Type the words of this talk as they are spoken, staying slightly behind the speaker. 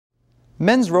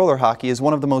Men's roller hockey is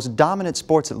one of the most dominant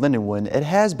sports at Lindenwood. It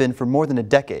has been for more than a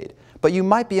decade, but you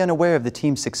might be unaware of the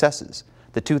team's successes.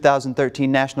 The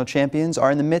 2013 national champions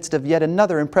are in the midst of yet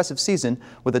another impressive season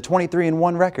with a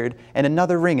 23-1 record and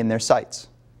another ring in their sights.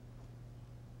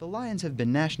 The Lions have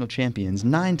been national champions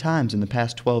 9 times in the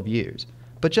past 12 years,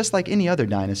 but just like any other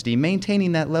dynasty,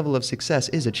 maintaining that level of success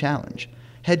is a challenge.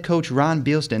 Head coach Ron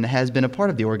Bielston has been a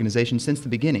part of the organization since the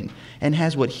beginning and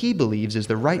has what he believes is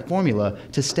the right formula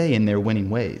to stay in their winning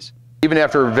ways. Even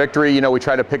after a victory, we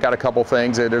try to pick out a couple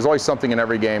things. There's always something in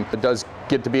every game. It does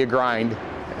get to be a grind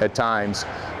at times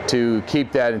to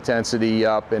keep that intensity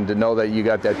up and to know that you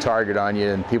got that target on you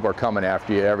and people are coming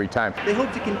after you every time. They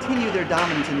hope to continue their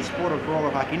dominance in the sport of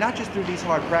roller hockey, not just through these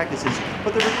hard practices,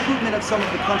 but the recruitment of some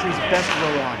of the country's best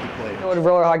roller hockey players.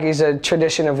 Roller hockey is a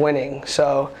tradition of winning,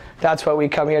 so that's what we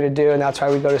come here to do, and that's why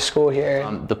we go to school here.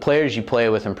 The players you play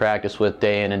with and practice with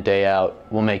day in and day out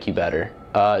will make you better.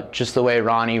 Just the way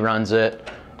Ronnie runs it,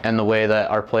 and the way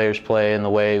that our players play, and the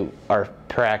way our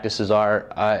practices are,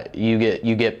 you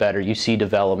get better. You see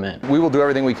development. We will do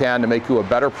everything we can to make you a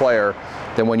better player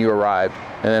than when you arrived,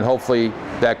 and then hopefully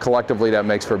that collectively that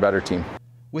makes for a better team.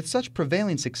 With such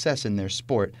prevailing success in their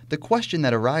sport, the question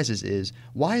that arises is,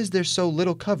 why is there so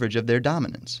little coverage of their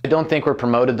dominance? I don't think we're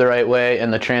promoted the right way,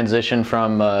 and the transition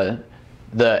from the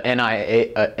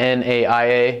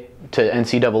NAIA to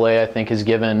NCAA, I think, has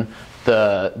given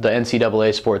the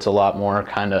NCAA sports a lot more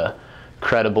kind of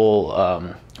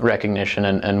credible recognition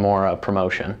and more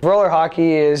promotion. Roller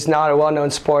hockey is not a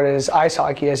well-known sport as ice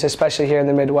hockey is, especially here in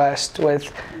the Midwest with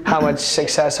how much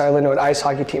success our Lindenwood ice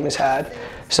hockey team has had.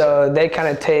 So they kind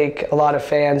of take a lot of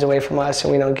fans away from us,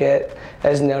 and we don't get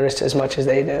as noticed as much as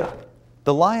they do.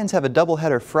 The Lions have a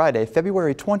doubleheader Friday,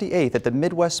 February 28th at the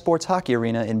Midwest Sports Hockey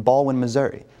Arena in Baldwin,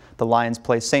 Missouri. The Lions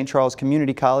play St. Charles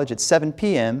Community College at 7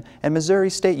 p.m. and Missouri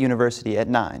State University at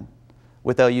 9.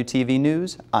 With LUTV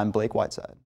News, I'm Blake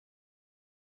Whiteside.